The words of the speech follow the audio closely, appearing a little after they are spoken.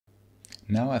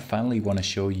Now I finally want to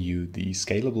show you the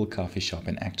scalable coffee shop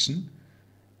in action,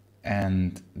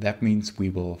 and that means we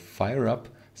will fire up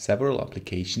several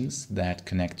applications that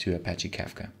connect to Apache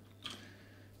Kafka.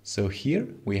 So here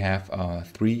we have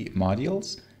three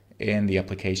modules in the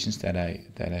applications that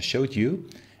I showed you,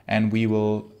 and we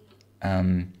will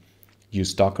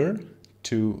use Docker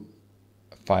to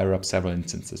fire up several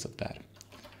instances of that.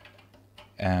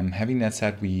 Having that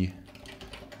said, we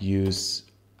use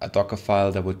a Docker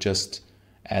file that would just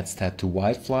adds that to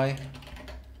Wildfly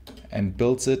and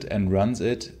builds it and runs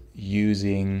it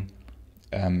using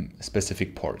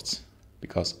specific ports,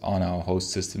 because on our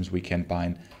host systems we can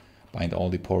bind all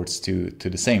the ports to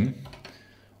the same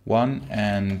one.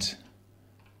 And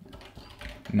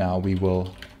now we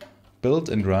will build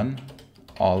and run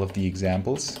all of the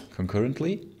examples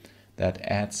concurrently. That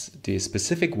adds the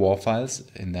specific war files,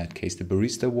 in that case the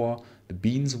barista war, the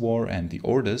beans war, and the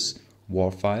orders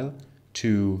war file,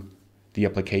 to the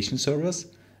application servers,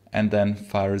 and then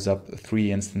fires up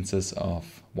three instances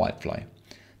of Wildfly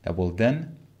that will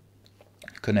then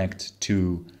connect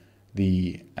to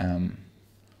the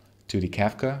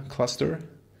Kafka cluster,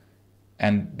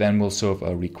 and then will serve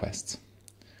a request.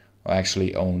 Or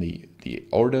actually, only the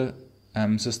order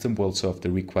system will serve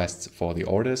the requests for the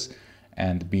orders,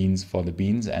 and the beans for the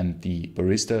beans, and the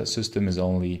barista system is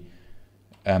only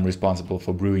responsible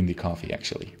for brewing the coffee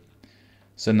actually.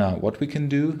 So now what we can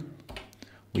do,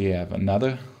 we have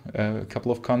another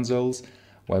couple of consoles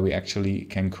where we actually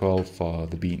can call for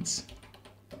the beans.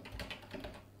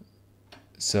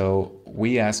 So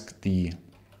we ask the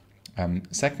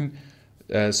second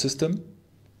system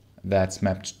that's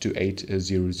mapped to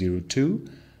 8002,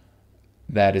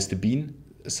 that is the bean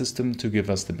system, to give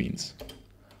us the beans,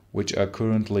 which are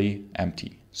currently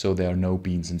empty, so there are no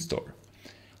beans in store.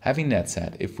 Having that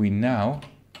said, if we now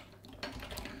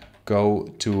go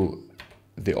to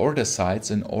the order sites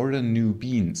and order new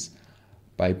beans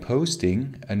by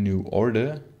posting a new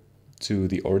order to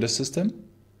the order system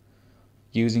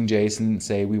using JSON,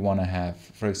 say we want to have,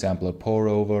 for example, a pour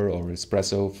over or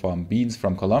espresso from beans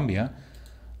from Colombia,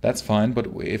 that's fine. But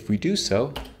if we do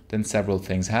so, then several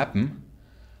things happen.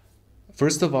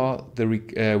 First of all, the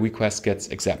request gets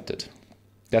accepted.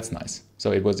 That's nice.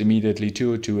 So it was immediately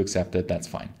 202 accepted, that's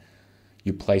fine.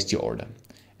 You placed your order.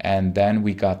 And then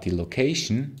we got the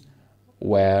location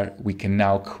where we can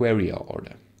now query our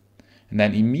order. And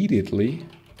then immediately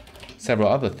several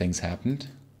other things happened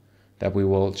that we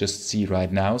will just see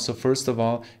right now. So first of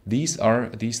all, these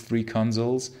three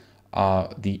consoles are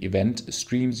the event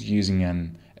streams using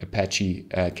an Apache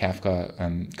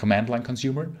Kafka command line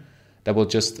consumer that will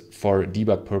just for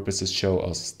debug purposes show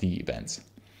us the events.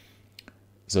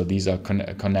 So these are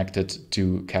connected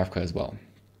to Kafka as well.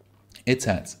 It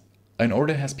says an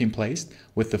order has been placed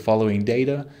with the following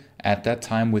data at that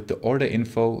time with the order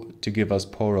info to give us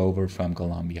pour over from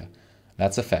Colombia.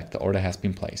 That's a fact, the order has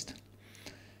been placed.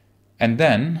 And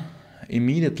then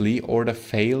immediately order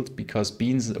failed because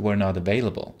beans were not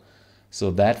available. So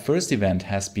that first event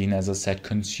has been, as I said,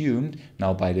 consumed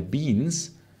now by the beans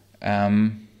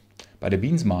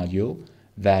module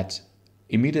that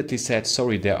immediately said,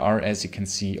 sorry, there are, as you can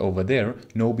see over there,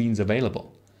 no beans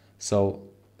available. So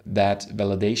that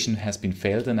validation has been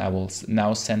failed, and I will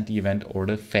now send the event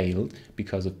order failed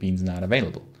because of beans not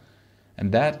available.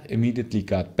 And that immediately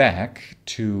got back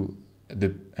to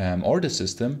the order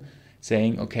system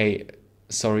saying, okay,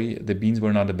 sorry, the beans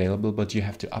were not available, but you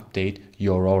have to update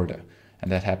your order.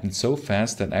 And that happened so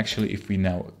fast that actually if we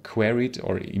now queried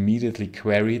or immediately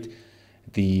queried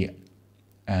the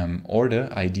order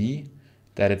ID,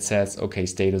 that it says, okay,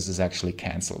 status is actually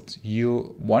cancelled.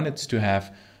 You wanted to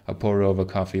have a pour over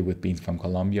coffee with beans from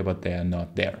Colombia, but they are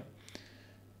not there.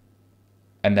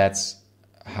 And that's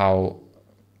how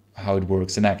it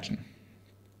works in action.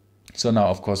 So now,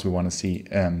 of course, we want to see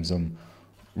some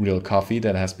real coffee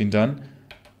that has been done.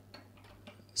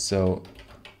 So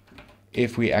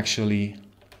if we actually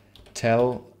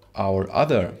tell our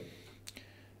other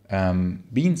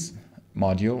beans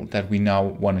module that we now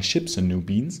want to ship some new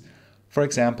beans, for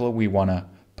example, we want to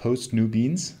post new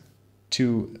beans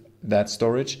to that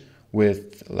storage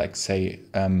with, like, say,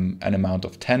 an amount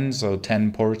of 10, so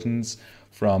 10 portions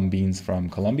from beans from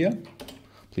Colombia.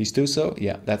 Please do so.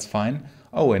 Yeah, that's fine.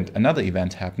 Oh, and another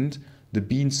event happened, the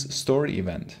beans store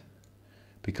event,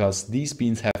 because these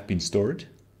beans have been stored,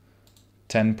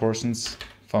 10 portions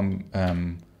from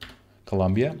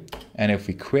Colombia. And if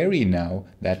we query now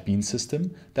that bean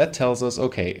system, that tells us,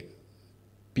 okay,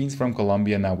 beans from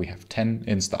Colombia, now we have 10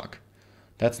 in stock.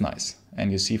 That's nice.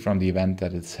 And you see from the event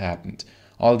that it's happened.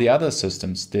 All the other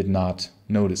systems did not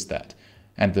notice that.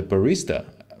 And the barista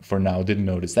for now didn't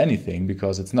notice anything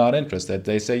because it's not interested.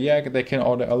 They say, yeah, they can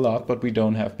order a lot, but we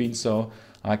don't have beans, so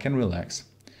I can relax.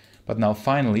 But now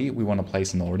finally, we want to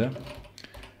place an order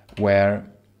where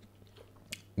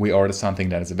we order something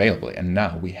that is available. And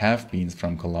now we have beans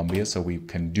from Colombia, so we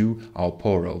can do our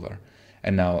pour over.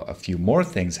 And now a few more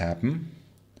things happen.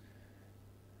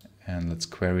 And let's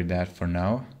query that for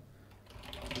now,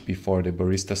 before the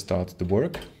barista starts the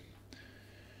work.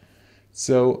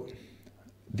 So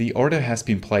the order has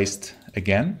been placed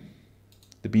again,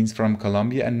 the beans from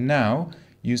Colombia, and now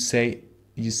you see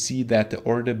that the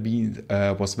order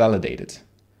was validated.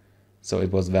 So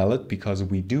it was valid because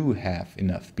we do have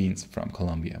enough beans from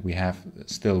Colombia. We have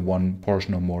still one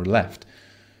portion or more left.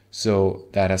 So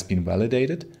that has been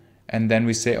validated. And then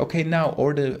we say, okay, now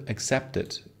order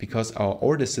accepted, because our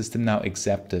order system now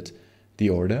accepted the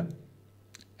order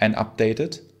and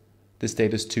updated the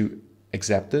status to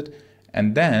accepted.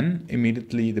 And then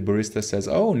immediately the barista says,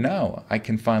 oh, now I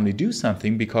can finally do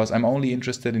something because I'm only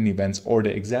interested in events order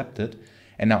accepted.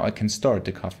 And now I can start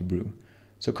the coffee brew.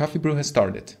 So coffee brew has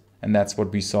started. And that's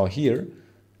what we saw here.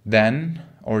 Then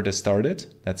order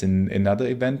started. That's in another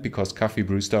event because coffee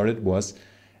brew started was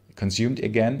consumed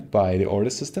again by the order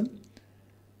system.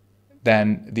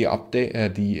 Then the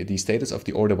update, the status of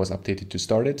the order was updated to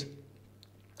started,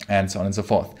 and so on and so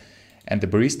forth. And the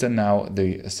barista now,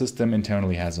 the system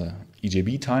internally has a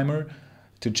EJB timer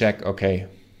to check, okay,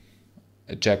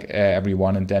 check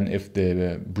everyone, and then if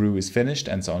the brew is finished,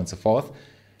 and so on and so forth.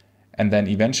 And then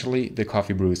eventually the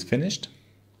coffee brew is finished.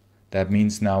 That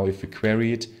means now if we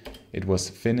query it, it was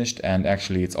finished and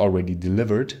actually it's already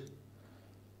delivered,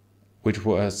 which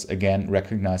was again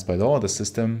recognized by the order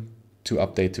system to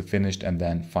update to finished and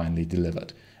then finally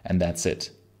delivered. And that's it.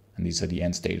 And these are the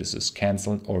end statuses,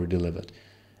 cancelled or delivered.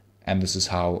 And this is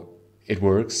how it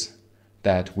works,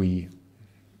 that we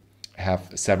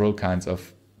have several kinds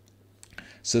of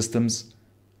systems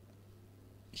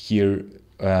here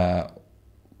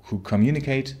who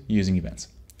communicate using events.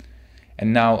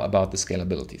 And now about the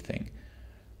scalability thing.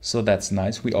 So that's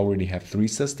nice. We already have 3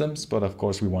 systems, but of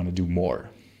course we want to do more.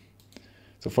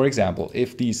 So for example,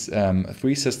 if these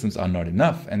 3 systems are not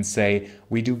enough and say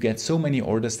we do get so many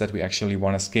orders that we actually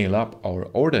want to scale up our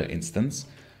order instance,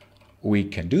 we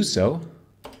can do so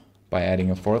by adding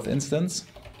a 4th instance.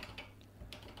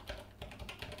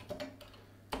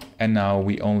 And now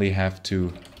we only have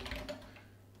to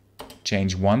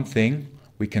change one thing.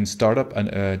 We can start up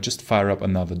and just fire up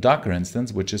another Docker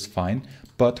instance, which is fine,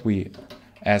 but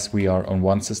as we are on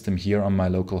one system here on my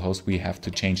local host, we have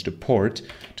to change the port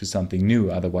to something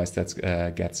new, otherwise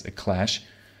that gets a clash.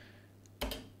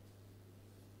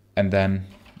 And then,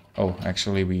 oh,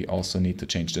 actually we also need to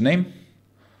change the name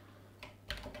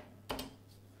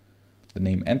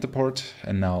and the port,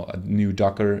 and now a new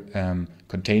Docker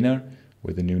container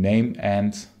with a new name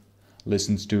and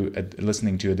listening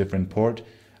to a different port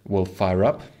will fire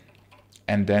up.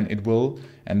 And then it will,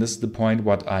 and this is the point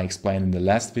what I explained in the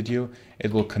last video,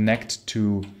 it will connect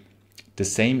to the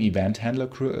same event handler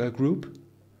group,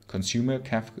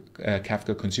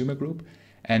 Kafka consumer group,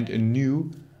 and a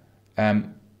new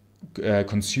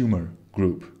consumer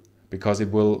group, because it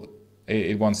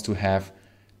wants to have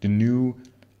the new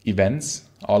events,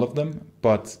 all of them,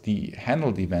 but the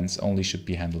handled events only should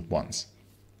be handled once.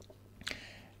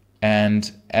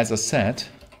 And as I said,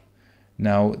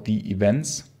 now the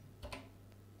events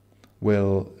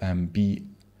will be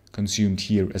consumed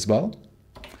here as well.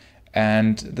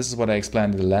 And this is what I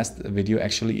explained in the last video.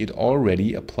 Actually, it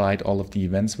already applied all of the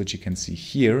events, which you can see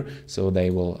here. So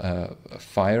they will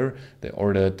fire, the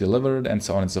order delivered, and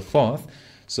so on and so forth.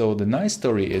 So the nice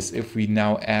story is if we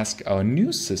now ask our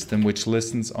new system, which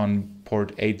listens on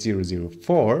port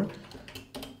 8004,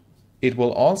 it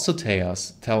will also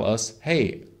tell us,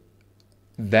 hey,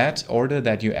 that order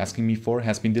that you're asking me for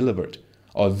has been delivered.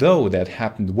 Although that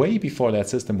happened way before that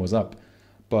system was up.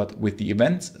 But with the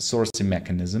event sourcing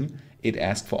mechanism, it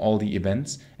asked for all the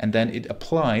events and then it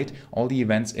applied all the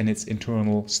events in its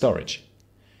internal storage.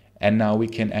 And now we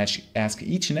can ask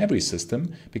each and every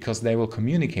system, because they will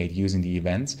communicate using the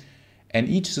events, and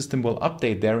each system will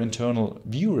update their internal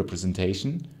view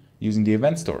representation using the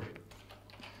event store.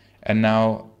 And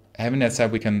now, having that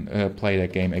said, we can play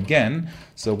that game again.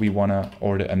 So we want to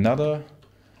order another,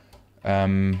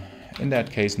 in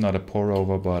that case, not a pour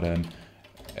over, but an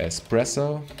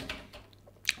espresso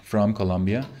from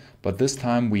Colombia. But this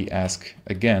time we ask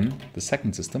again the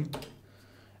second system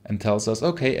and tells us,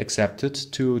 okay, accepted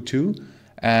 202,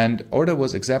 and order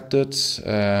was accepted.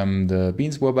 The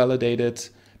beans were validated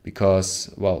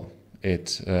because, well,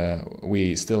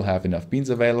 we still have enough beans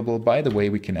available. By the way,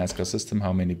 we can ask our system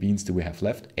how many beans do we have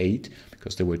left? 8,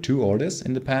 because there were 2 orders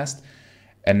in the past.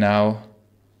 And now,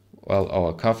 well,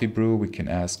 our coffee brew, we can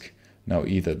ask now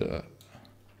either the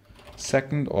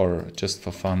second, or just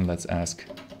for fun, let's ask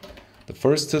the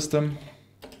first system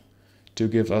to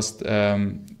give us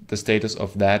the status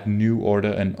of that new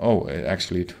order. And oh,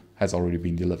 it has already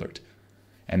been delivered.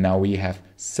 And now we have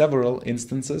several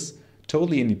instances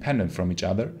totally independent from each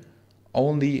other,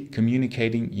 only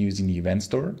communicating using the event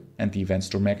store and the event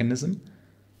store mechanism.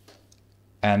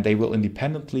 And they will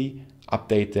independently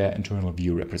update their internal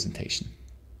view representation.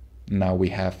 Now we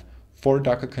have 4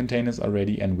 Docker containers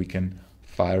already, and we can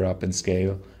fire up and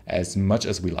scale as much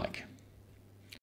as we like.